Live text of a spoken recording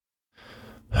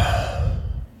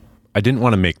I didn't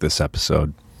want to make this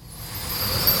episode.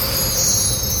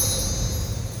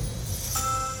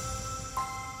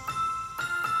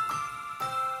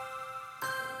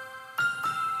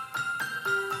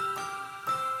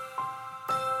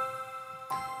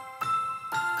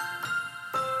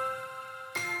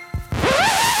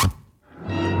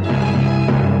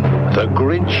 The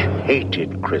Grinch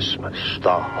hated Christmas,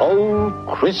 the whole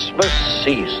Christmas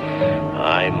season.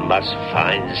 I must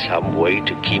find some way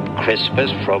to keep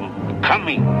Christmas from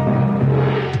coming.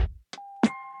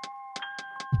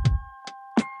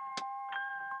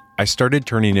 I started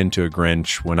turning into a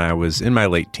Grinch when I was in my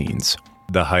late teens.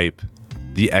 The hype,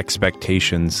 the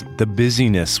expectations, the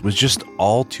busyness was just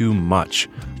all too much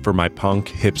for my punk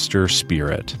hipster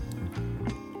spirit.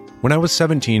 When I was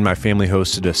 17, my family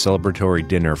hosted a celebratory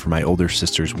dinner for my older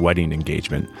sister's wedding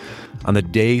engagement on the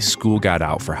day school got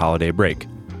out for holiday break,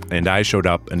 and I showed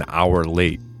up an hour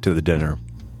late to the dinner.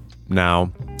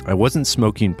 Now, I wasn't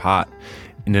smoking pot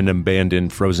in an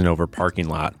abandoned frozen-over parking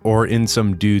lot or in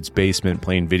some dude's basement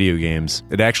playing video games.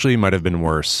 It actually might have been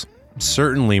worse.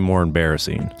 Certainly more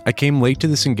embarrassing. I came late to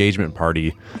this engagement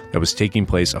party that was taking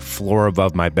place a floor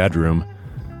above my bedroom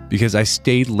because I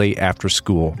stayed late after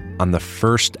school on the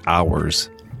first hours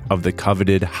of the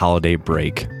coveted holiday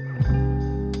break.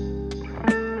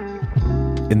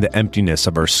 In the emptiness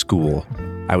of our school,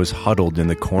 I was huddled in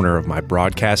the corner of my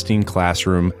broadcasting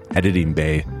classroom editing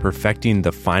bay, perfecting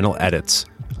the final edits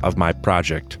of my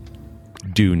project,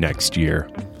 due next year.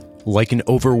 Like an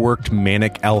overworked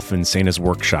manic elf in Santa's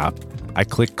workshop, I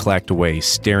click-clacked away,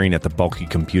 staring at the bulky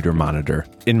computer monitor.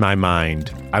 In my mind,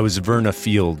 I was Verna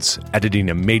Fields editing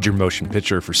a major motion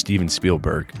picture for Steven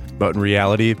Spielberg. But in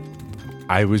reality,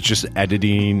 I was just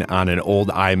editing on an old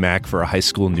iMac for a high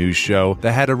school news show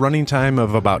that had a running time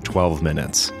of about 12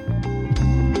 minutes.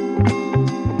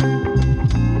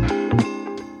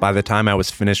 By the time I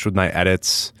was finished with my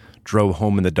edits, drove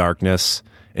home in the darkness,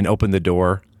 and opened the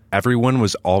door, everyone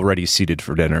was already seated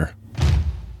for dinner.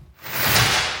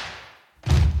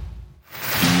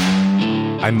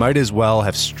 I might as well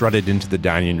have strutted into the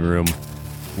dining room,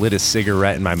 lit a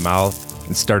cigarette in my mouth,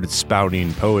 and started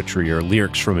spouting poetry or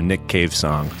lyrics from a Nick Cave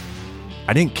song.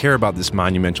 I didn't care about this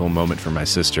monumental moment for my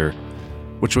sister,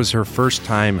 which was her first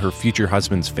time her future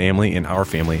husband's family and our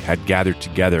family had gathered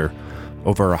together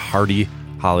over a hearty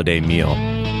holiday meal.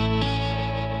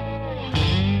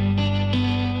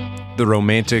 The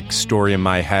romantic story in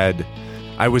my head,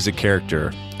 I was a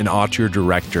character, an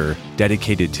auteur-director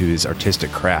dedicated to his artistic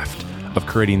craft of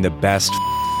creating the best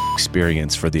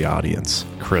experience for the audience.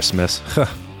 Christmas,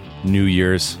 New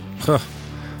Year's,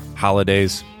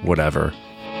 holidays, whatever.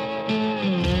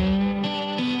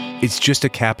 It's just a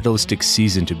capitalistic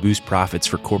season to boost profits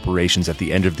for corporations at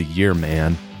the end of the year,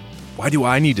 man. Why do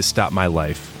I need to stop my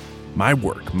life, my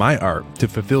work, my art, to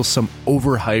fulfill some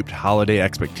overhyped holiday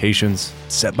expectations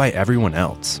set by everyone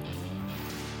else?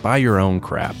 Buy your own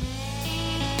crap.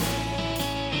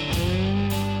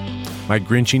 My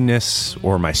Grinchiness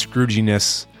or my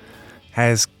Scrooginess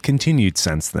has continued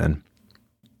since then.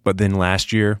 But then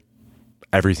last year,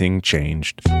 everything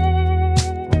changed.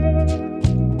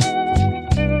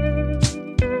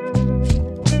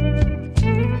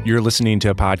 You're listening to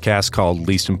a podcast called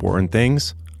Least Important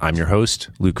Things. I'm your host,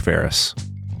 Luke Ferris.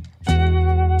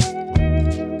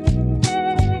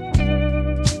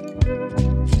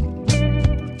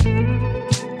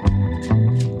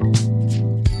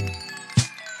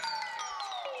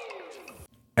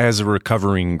 As a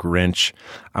recovering Grinch,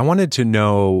 I wanted to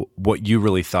know what you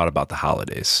really thought about the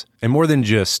holidays. And more than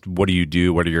just, what do you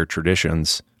do? What are your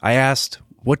traditions? I asked,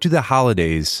 what do the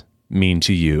holidays mean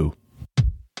to you?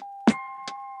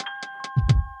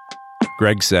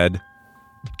 Greg said,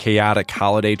 chaotic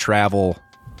holiday travel.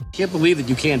 I can't believe that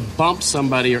you can't bump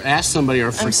somebody or ask somebody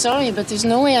or... I'm sorry, but there's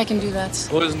no way I can do that.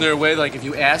 Well, isn't there a way, like, if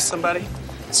you ask somebody?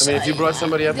 I mean, if you brought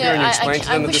somebody up here and you explained to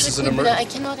them that this is an emergency... I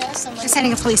cannot ask somebody. They're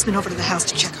sending a policeman over to the house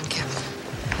to check on Kevin.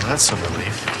 Well, that's some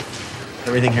relief.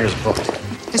 Everything here is booked.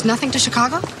 There's nothing to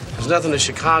Chicago? There's nothing to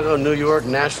Chicago, New York,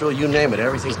 Nashville, you name it.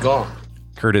 Everything's gone.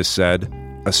 Curtis said,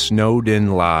 a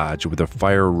snowed-in lodge with a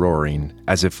fire roaring,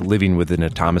 as if living within a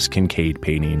Thomas Kincaid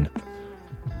painting.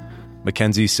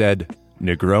 Mackenzie said,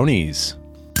 Negronis.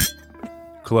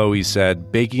 Chloe said,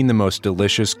 baking the most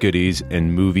delicious goodies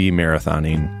and movie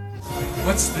marathoning.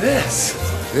 What's this?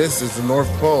 This is the North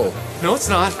Pole. No, it's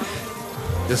not.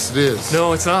 Yes, it is.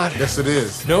 No, it's not. Yes, it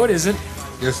is. No, it isn't.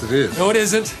 Yes, it is. No, it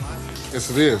isn't.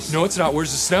 Yes, it is. No, it's not.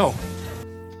 Where's the snow?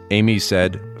 Amy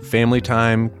said, family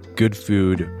time, good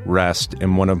food, rest,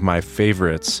 and one of my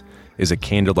favorites is a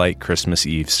candlelight Christmas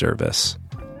Eve service.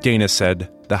 Dana said,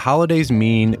 the holidays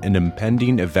mean an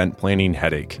impending event planning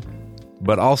headache.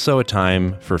 but also a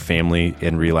time for family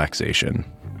and relaxation.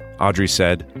 Audrey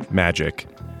said, magic.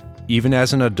 Even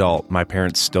as an adult, my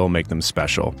parents still make them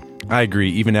special. I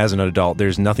agree, even as an adult,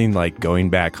 there's nothing like going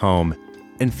back home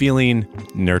and feeling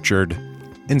nurtured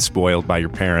and spoiled by your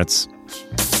parents.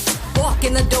 Walk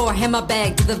in the door, hand my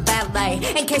bag to the valet.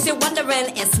 In case you're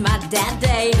wondering, it's my dad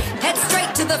day. Head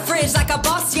straight to the fridge like a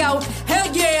boss, yo.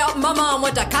 Hell yeah, my mom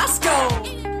went to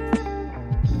Costco.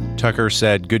 Tucker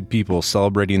said, good people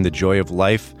celebrating the joy of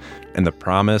life and the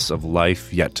promise of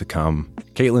life yet to come.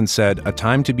 Caitlin said, a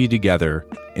time to be together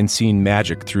and seeing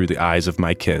magic through the eyes of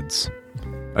my kids.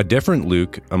 A different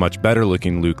Luke, a much better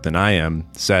looking Luke than I am,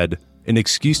 said, an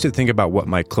excuse to think about what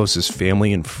my closest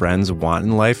family and friends want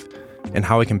in life and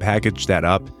how I can package that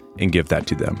up and give that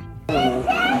to them.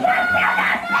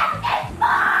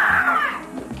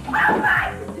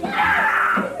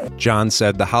 John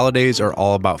said, the holidays are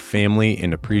all about family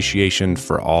and appreciation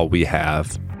for all we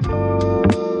have.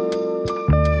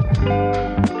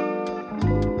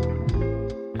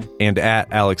 And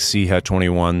at Alex Ceja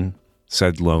 21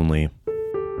 said, lonely.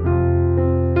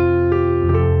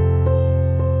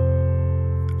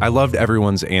 I loved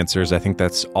everyone's answers. I think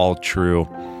that's all true.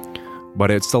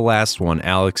 But it's the last one,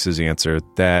 Alex's answer,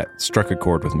 that struck a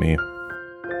chord with me.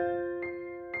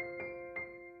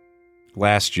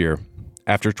 Last year,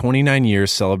 after 29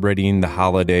 years celebrating the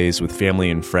holidays with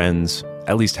family and friends,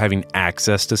 at least having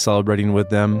access to celebrating with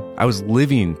them, I was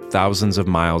living thousands of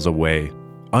miles away,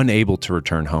 unable to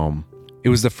return home. It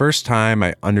was the first time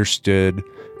I understood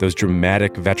those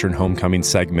dramatic veteran homecoming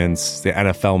segments the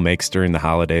NFL makes during the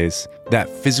holidays, that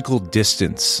physical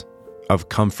distance of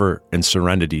comfort and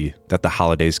serenity that the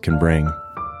holidays can bring.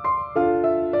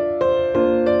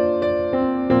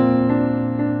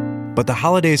 But the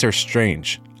holidays are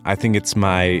strange. I think it's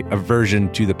my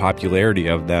aversion to the popularity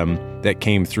of them that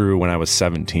came through when I was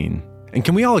 17. And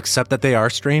can we all accept that they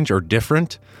are strange or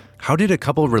different? How did a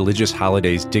couple of religious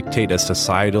holidays dictate a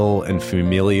societal and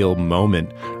familial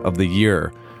moment of the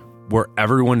year where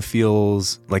everyone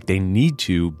feels like they need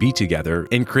to be together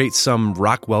and create some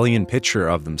Rockwellian picture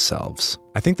of themselves?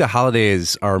 I think the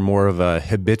holidays are more of a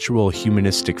habitual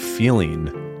humanistic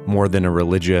feeling more than a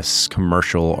religious,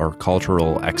 commercial, or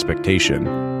cultural expectation.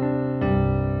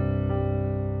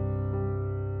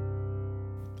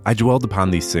 I dwelled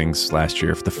upon these things last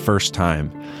year for the first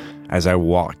time as I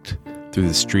walked through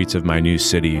the streets of my new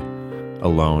city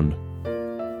alone.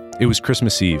 It was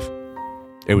Christmas Eve.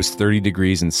 It was 30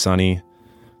 degrees and sunny.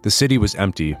 The city was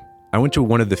empty. I went to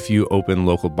one of the few open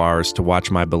local bars to watch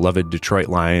my beloved Detroit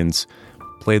Lions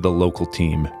play the local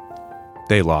team.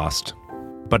 They lost.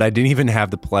 But I didn't even have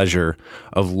the pleasure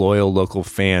of loyal local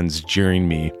fans jeering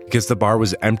me because the bar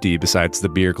was empty besides the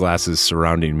beer glasses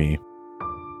surrounding me.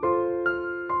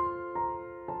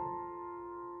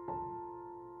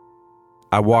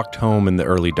 I walked home in the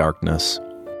early darkness.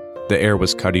 The air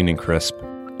was cutting and crisp,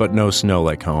 but no snow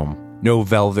like home. No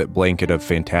velvet blanket of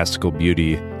fantastical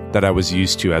beauty that I was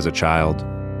used to as a child.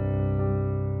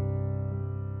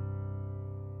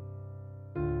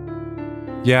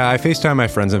 Yeah, I FaceTimed my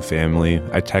friends and family.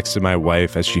 I texted my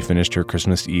wife as she finished her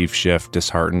Christmas Eve shift,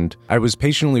 disheartened. I was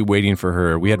patiently waiting for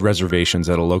her. We had reservations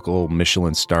at a local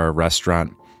Michelin star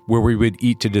restaurant where we would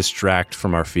eat to distract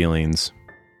from our feelings.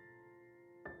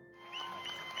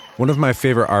 One of my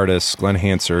favorite artists, Glenn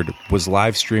Hansard, was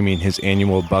live streaming his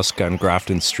annual busk on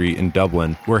Grafton Street in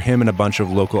Dublin, where him and a bunch of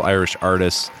local Irish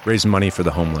artists raised money for the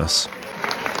homeless.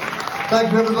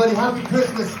 Thank you, everybody. Happy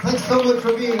Christmas. Thanks so much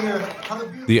for being here.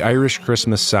 The Irish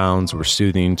Christmas sounds were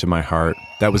soothing to my heart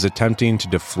that was attempting to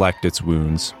deflect its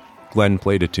wounds. Glenn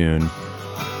played a tune.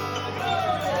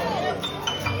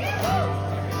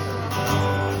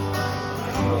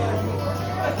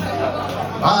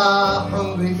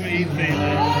 Hungry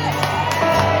feeling.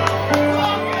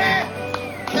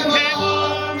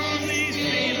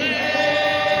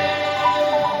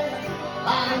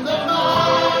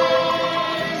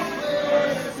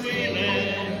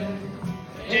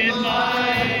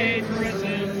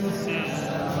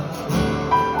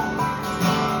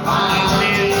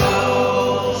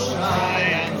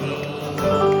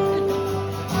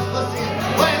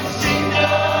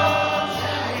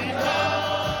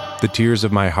 The tears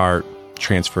of my heart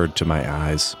transferred to my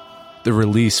eyes. The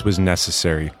release was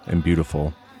necessary and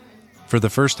beautiful. For the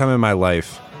first time in my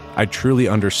life, I truly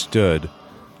understood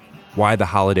why the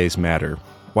holidays matter,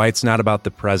 why it's not about the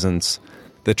presents,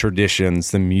 the traditions,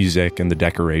 the music, and the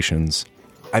decorations.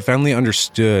 I finally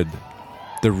understood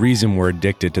the reason we're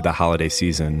addicted to the holiday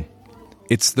season.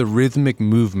 It's the rhythmic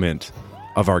movement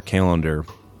of our calendar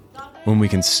when we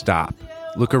can stop,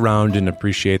 look around and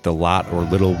appreciate the lot or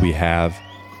little we have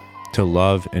to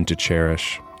love and to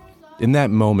cherish. In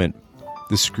that moment,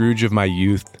 the Scrooge of my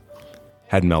youth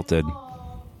had melted.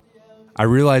 I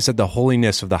realized that the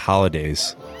holiness of the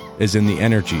holidays is in the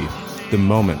energy, the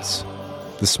moments,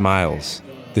 the smiles,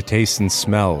 the tastes and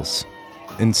smells,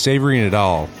 and savoring it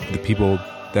all, the people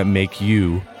that make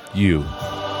you, you.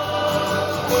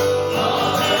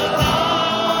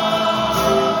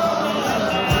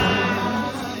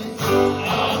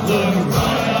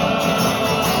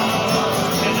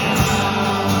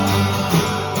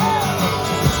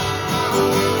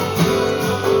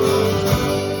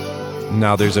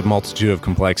 Now, there's a multitude of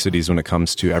complexities when it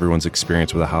comes to everyone's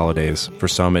experience with the holidays. For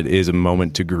some, it is a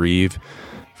moment to grieve.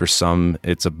 For some,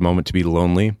 it's a moment to be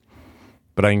lonely.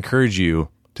 But I encourage you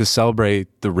to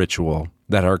celebrate the ritual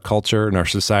that our culture and our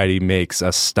society makes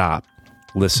us stop,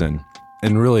 listen,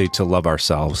 and really to love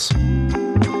ourselves.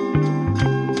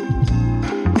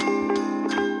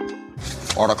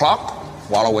 4 o'clock,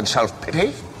 wallow in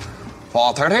self-pity.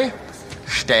 4:30,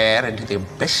 stare into the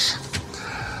abyss.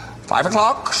 5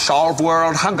 o'clock, solve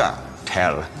world hunger.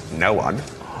 Tell no one.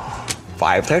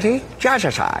 5:30,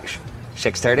 jazzercise.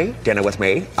 6:30, dinner with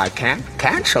me. I can't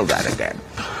cancel that again.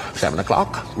 7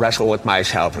 o'clock, wrestle with my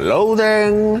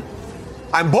self-loathing.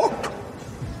 I'm booked.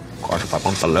 Of course, if I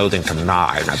want the loathing to 9,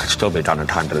 I could still be done in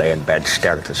time to lay in bed,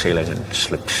 stare at the ceiling, and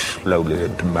slip slowly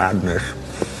into madness.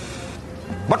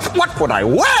 But what would I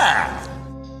wear?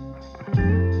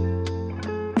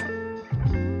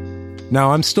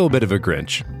 Now, I'm still a bit of a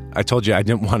Grinch. I told you I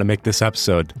didn't want to make this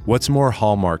episode. What's more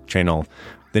Hallmark Channel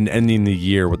than ending the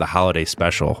year with a holiday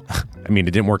special? I mean,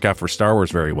 it didn't work out for Star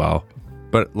Wars very well.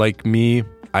 But like me,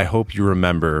 I hope you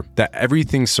remember that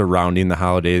everything surrounding the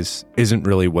holidays isn't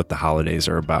really what the holidays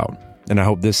are about. And I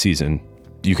hope this season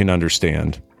you can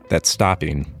understand that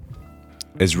stopping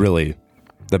is really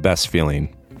the best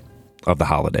feeling of the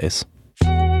holidays.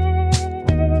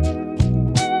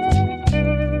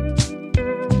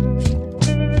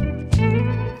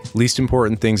 Least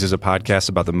Important Things is a podcast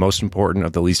about the most important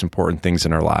of the least important things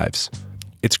in our lives.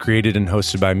 It's created and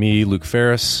hosted by me, Luke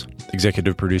Ferris,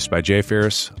 executive produced by Jay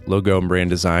Ferris, logo and brand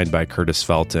designed by Curtis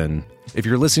Felton. If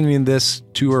you're listening to this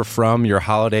to or from your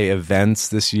holiday events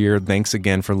this year, thanks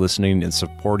again for listening and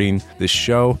supporting this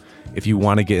show. If you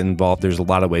want to get involved, there's a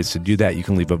lot of ways to do that. You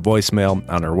can leave a voicemail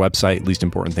on our website,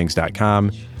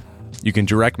 leastimportantthings.com. You can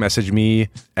direct message me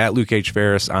at Luke H.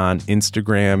 Ferris on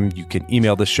Instagram. You can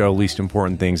email the show,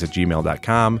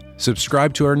 leastimportantthings@gmail.com.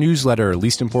 Subscribe to our newsletter,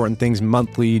 Least Important Things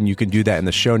Monthly, and you can do that in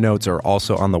the show notes or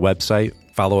also on the website.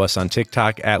 Follow us on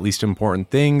TikTok at Least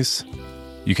Important Things.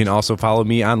 You can also follow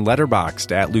me on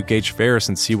Letterboxd at Luke H. Ferris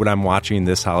and see what I'm watching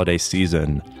this holiday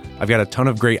season. I've got a ton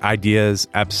of great ideas,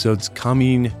 episodes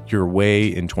coming your way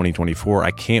in 2024. I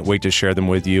can't wait to share them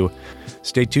with you.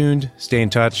 Stay tuned, stay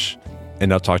in touch,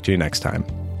 and I'll talk to you next time.